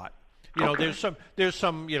not a lot. There's some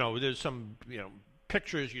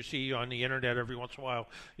pictures you see on the internet every once in a while.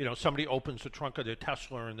 Somebody opens the trunk of their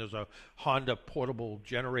Tesla and there's a Honda portable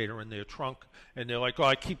generator in their trunk, and they're like, "Oh,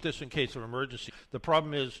 I keep this in case of emergency." The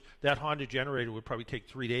problem is that Honda generator would probably take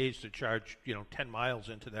 3 days to charge, 10 miles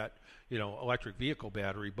into that, electric vehicle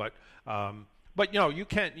battery. But you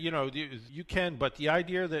can. But the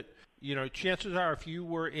idea that chances are if you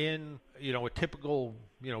were in, a typical,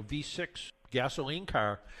 V6 gasoline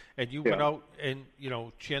car and you went out and,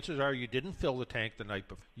 chances are you didn't fill the tank the night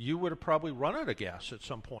before, you would have probably run out of gas at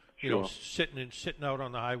some point, sitting out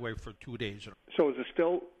on the highway for 2 days. So is it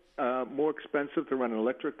still more expensive to run an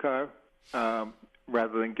electric car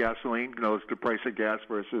rather than gasoline? It's the price of gas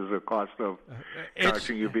versus the cost of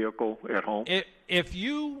charging your vehicle at home? If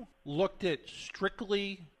you looked at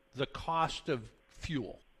strictly the cost of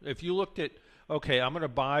fuel, if you looked at, okay, I'm going to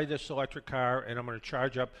buy this electric car and I'm going to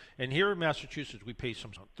charge up, and here in Massachusetts we pay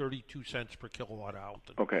some 32 cents per kilowatt hour.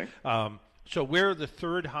 Okay. So we're the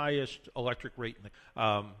third highest electric rate.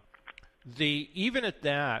 Even at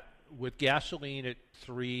that, with gasoline at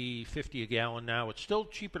 $3.50 a gallon now, it's still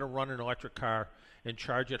cheaper to run an electric car and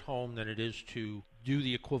charge at home than it is to do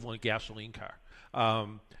the equivalent gasoline car.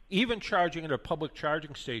 Even charging at a public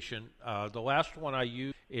charging station, the last one I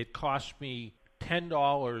used, it cost me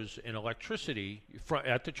 $10 in electricity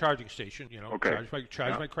at the charging station.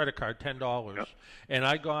 Charge my credit card, $10, and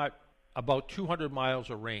I got about 200 miles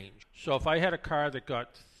of range. So if I had a car that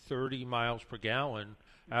got 30 miles per gallon,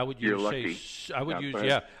 I would use I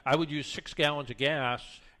would use 6 gallons of gas,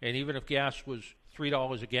 and even if gas was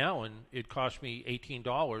 $3 a gallon, it cost me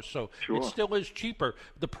 $18. So it still is cheaper.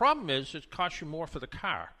 The problem is it costs you more for the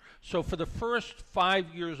car. So for the first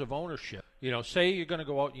 5 years of ownership, say you're going to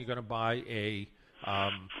go out and you're going to buy a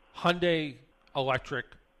Hyundai electric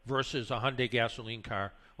versus a Hyundai gasoline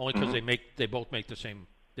car, only because they both make the same.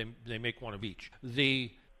 They make one of each.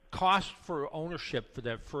 The cost for ownership for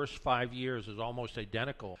that first 5 years is almost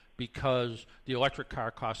identical because the electric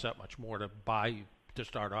car costs that much more to buy to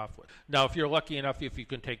start off with. Now, if you're lucky enough, if you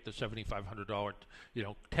can take the $7,500,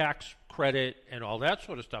 tax credit and all that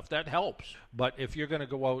sort of stuff, that helps. But if you're going to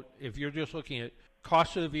go out, if you're just looking at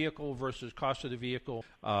cost of the vehicle versus cost of the vehicle,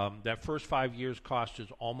 that first 5 years cost is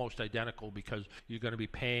almost identical because you're going to be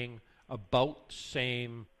paying about the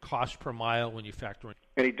same cost per mile when you factor in.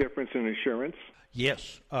 Any difference in insurance?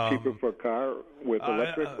 Yes. Cheaper for a car with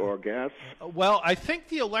electric or gas? Well, I think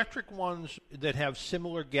the electric ones that have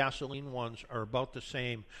similar gasoline ones are about the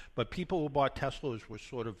same, but people who bought Teslas were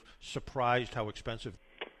sort of surprised how expensive.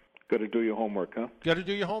 Got to do your homework, huh? Got to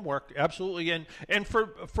do your homework, absolutely. And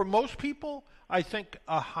for most people, I think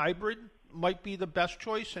a hybrid might be the best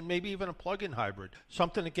choice, and maybe even a plug-in hybrid,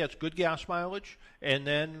 something that gets good gas mileage, and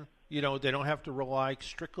then they don't have to rely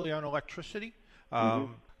strictly on electricity.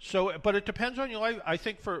 So, but it depends on your life. I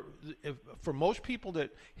think for most people that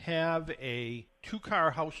have a 2-car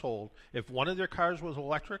household, if one of their cars was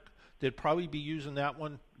electric, they'd probably be using that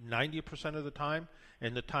one 90% of the time.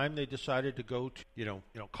 And the time they decided to go to,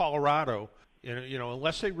 Colorado,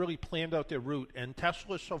 unless they really planned out their route. And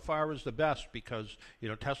Tesla so far is the best because,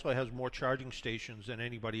 Tesla has more charging stations than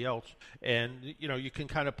anybody else. And, you can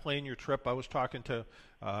kind of plan your trip. I was talking to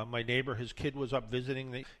my neighbor. His kid was up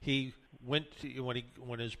visiting. He went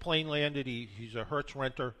when his plane landed. He's a Hertz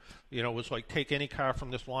renter. It was like take any car from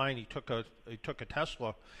this line. He took a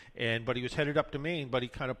Tesla, but he was headed up to Maine. But he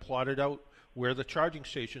kind of plotted out where the charging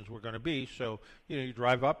stations were going to be. So, you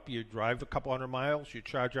drive up, you drive a couple hundred miles, you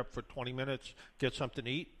charge up for 20 minutes, get something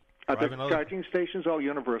to eat. Are the charging stations all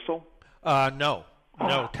universal? No.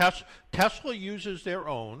 No. Tesla uses their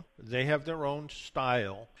own. They have their own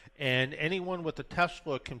style. And anyone with a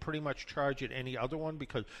Tesla can pretty much charge at any other one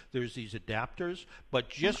because there's these adapters. But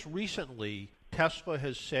just recently, Tesla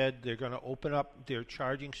has said they're going to open up their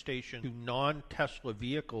charging station to non-Tesla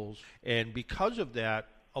vehicles. And because of that,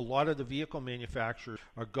 a lot of the vehicle manufacturers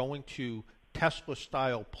are going to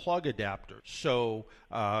Tesla-style plug adapters. So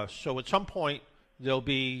at some point there'll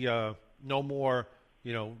be no more,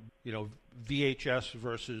 VHS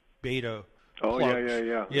versus beta. Oh plugs.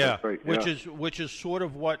 Yeah. That's right. Which is sort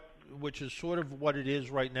of what it is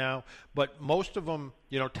right now. But most of them,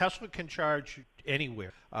 Tesla can charge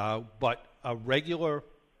anywhere. But a regular,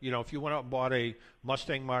 if you went out and bought a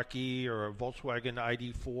Mustang Mach-E or a Volkswagen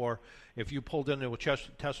ID4, if you pulled into a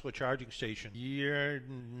Tesla charging station,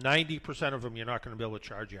 90% of them you're not going to be able to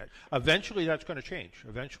charge at. Eventually that's going to change.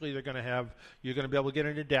 Eventually you're going to be able to get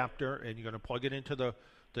an adapter and you're going to plug it into the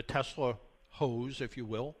Tesla hose, if you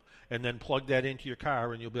will, and then plug that into your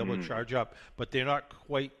car and you'll be able to charge up. But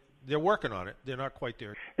they're working on it. They're not quite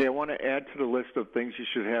there. Hey, I want to add to the list of things you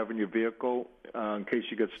should have in your vehicle in case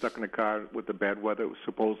you get stuck in a car with the bad weather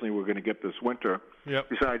supposedly we're going to get this winter. Yep.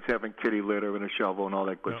 Besides having kitty litter and a shovel and all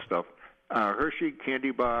that good stuff. Hershey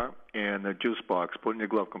candy bar and a juice box. Put in your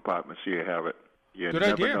glove compartment so you have it. You good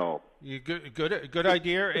never idea. know. Good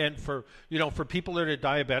idea. And for people that are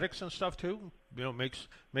diabetics and stuff too, makes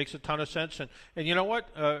a ton of sense. And you know what?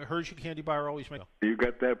 Hershey Candy Bar always makes. You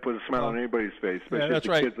got that, put a smile on anybody's face, especially that's if the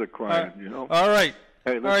right. kids are crying, All right.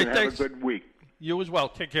 Hey, listen, all right, have thanks. a good week. You as well.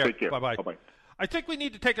 Take care. Take care. Bye-bye. Bye-bye. I think we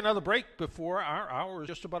need to take another break before our hour is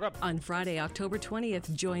just about up. On Friday, October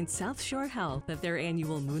 20th, join South Shore Health at their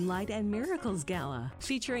annual Moonlight and Miracles Gala,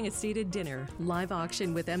 featuring a seated dinner, live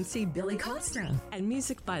auction with MC Billy Costa, and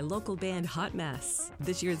music by local band Hot Mess.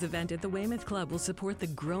 This year's event at the Weymouth Club will support the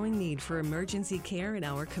growing need for emergency care in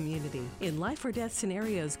our community. In life or death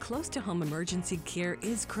scenarios, close to home emergency care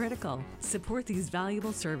is critical. Support these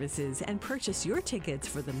valuable services and purchase your tickets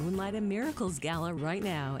for the Moonlight and Miracles Gala right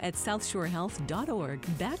now at southshorehealth.org/gala.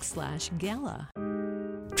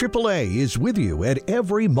 AAA is with you at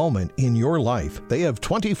every moment in your life. They have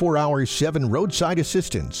 24/7 roadside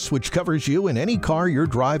assistance, which covers you in any car you're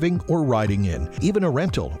driving or riding in, even a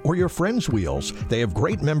rental or your friend's wheels. They have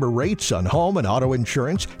great member rates on home and auto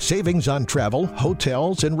insurance, savings on travel,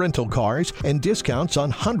 hotels, and rental cars, and discounts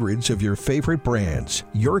on hundreds of your favorite brands.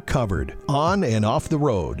 You're covered on and off the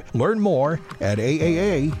road. Learn more at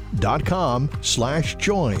aaa.com/join.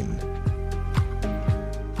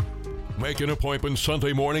 Make an appointment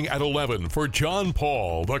Sunday morning at 11 for John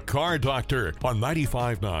Paul, the Car Doctor, on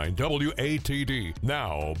 95.9 WATD.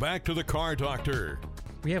 Now, back to the Car Doctor.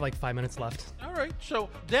 We have like 5 minutes left. All right, so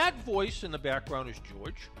that voice in the background is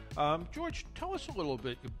George. George, tell us a little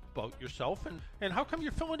bit about yourself and how come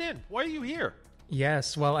you're filling in? Why are you here?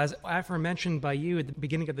 Yes, well, as aforementioned by you at the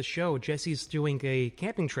beginning of the show, Jesse's doing a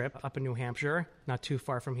camping trip up in New Hampshire, not too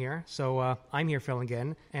far from here. So I'm here filling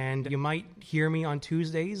in, and you might hear me on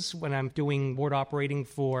Tuesdays when I'm doing board operating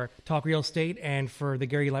for Talk Real Estate and for the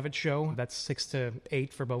Gary Levitt Show. That's 6 to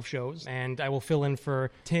 8 for both shows. And I will fill in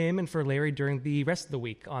for Tim and for Larry during the rest of the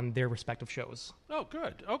week on their respective shows. Oh,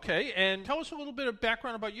 good. Okay, and tell us a little bit of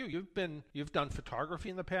background about you. You've done photography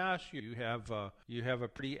in the past. You have a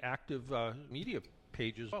pretty active media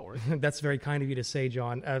page as well, right? That's very kind of you to say,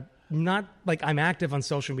 John. Not like I'm active on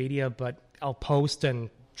social media, but I'll post and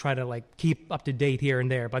try to like keep up to date here and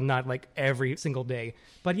there, but not like every single day.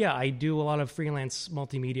 But yeah, I do a lot of freelance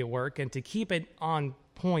multimedia work, and to keep it on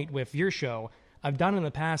point with your show, I've done in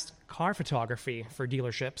the past car photography for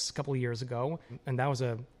dealerships a couple of years ago, and that was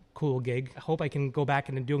a cool gig. I hope I can go back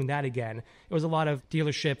into doing that again. It was a lot of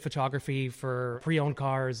dealership photography for pre-owned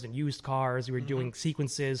cars and used cars. We were doing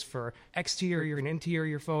sequences for exterior and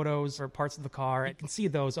interior photos for parts of the car. You can see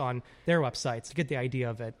those on their websites to get the idea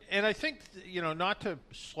of it. And I think, not to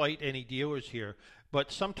slight any dealers here,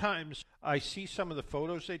 but sometimes I see some of the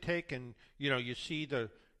photos they take and, you see they're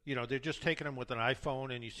just taking them with an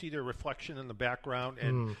iPhone, and you see their reflection in the background,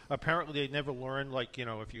 and apparently they never learned, if you're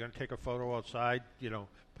going to take a photo outside,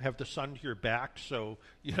 have the sun to your back, so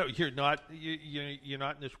you're not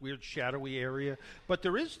in this weird shadowy area. But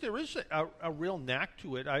there is a real knack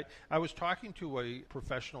to it. I was talking to a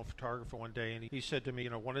professional photographer one day, and he said to me,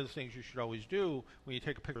 one of the things you should always do when you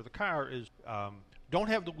take a picture of the car is don't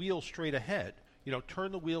have the wheel straight ahead.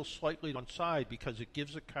 Turn the wheel slightly on side, because it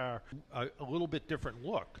gives the car a little bit different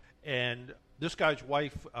look. And this guy's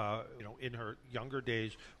wife, in her younger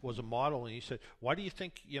days, was a model, and he said, why do you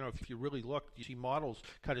think, if you really look, you see models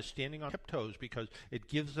kind of standing on tiptoes, because it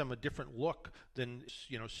gives them a different look than,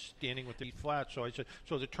 standing with the feet flat. So I said,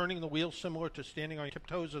 so they're turning the wheel similar to standing on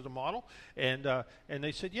tiptoes as a model? And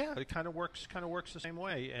they said, yeah, it kind of works the same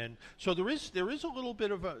way. And so there is a little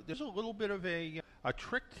bit of a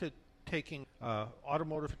trick to taking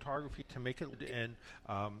automotive photography to make it, and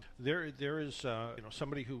there is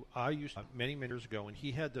somebody who I used many years ago, and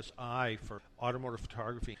he had this eye for automotive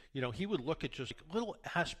photography. He would look at just little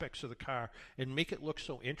aspects of the car and make it look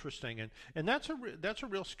so interesting, and that's a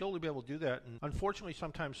real skill to be able to do that. And unfortunately,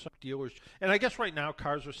 sometimes some dealers, and I guess right now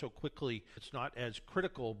cars are so quickly, it's not as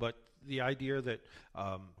critical, but the idea that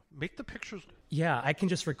make the pictures. Yeah, I can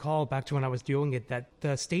just recall back to when I was doing it that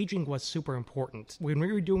the staging was super important. When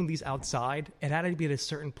we were doing these outside, it had to be at a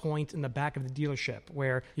certain point in the back of the dealership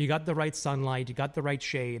where you got the right sunlight, you got the right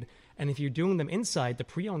shade. And if you're doing them inside, the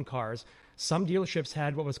pre-owned cars, some dealerships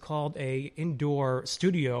had what was called a indoor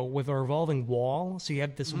studio with a revolving wall. So you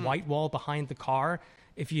have this white wall behind the car.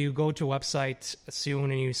 If you go to a website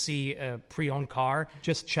soon and you see a pre-owned car,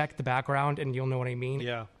 just check the background and you'll know what I mean.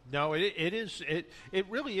 Yeah. No, it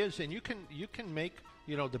really is, and you can make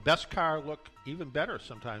the best car look even better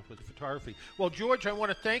sometimes with photography. Well, George, I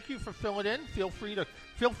want to thank you for filling in. Feel free to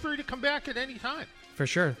come back at any time. For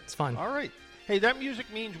sure, it's fun. All right. Hey, that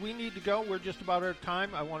music means we need to go. We're just about out of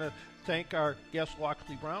time. I want to thank our guest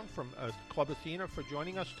Loxley Browne from Club Athena for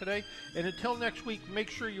joining us today. And until next week, make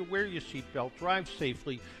sure you wear your seatbelt, drive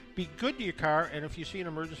safely, be good to your car, and if you see an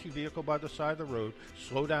emergency vehicle by the side of the road,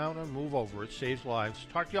 slow down and move over. It saves lives.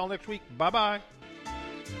 Talk to y'all next week. Bye-bye.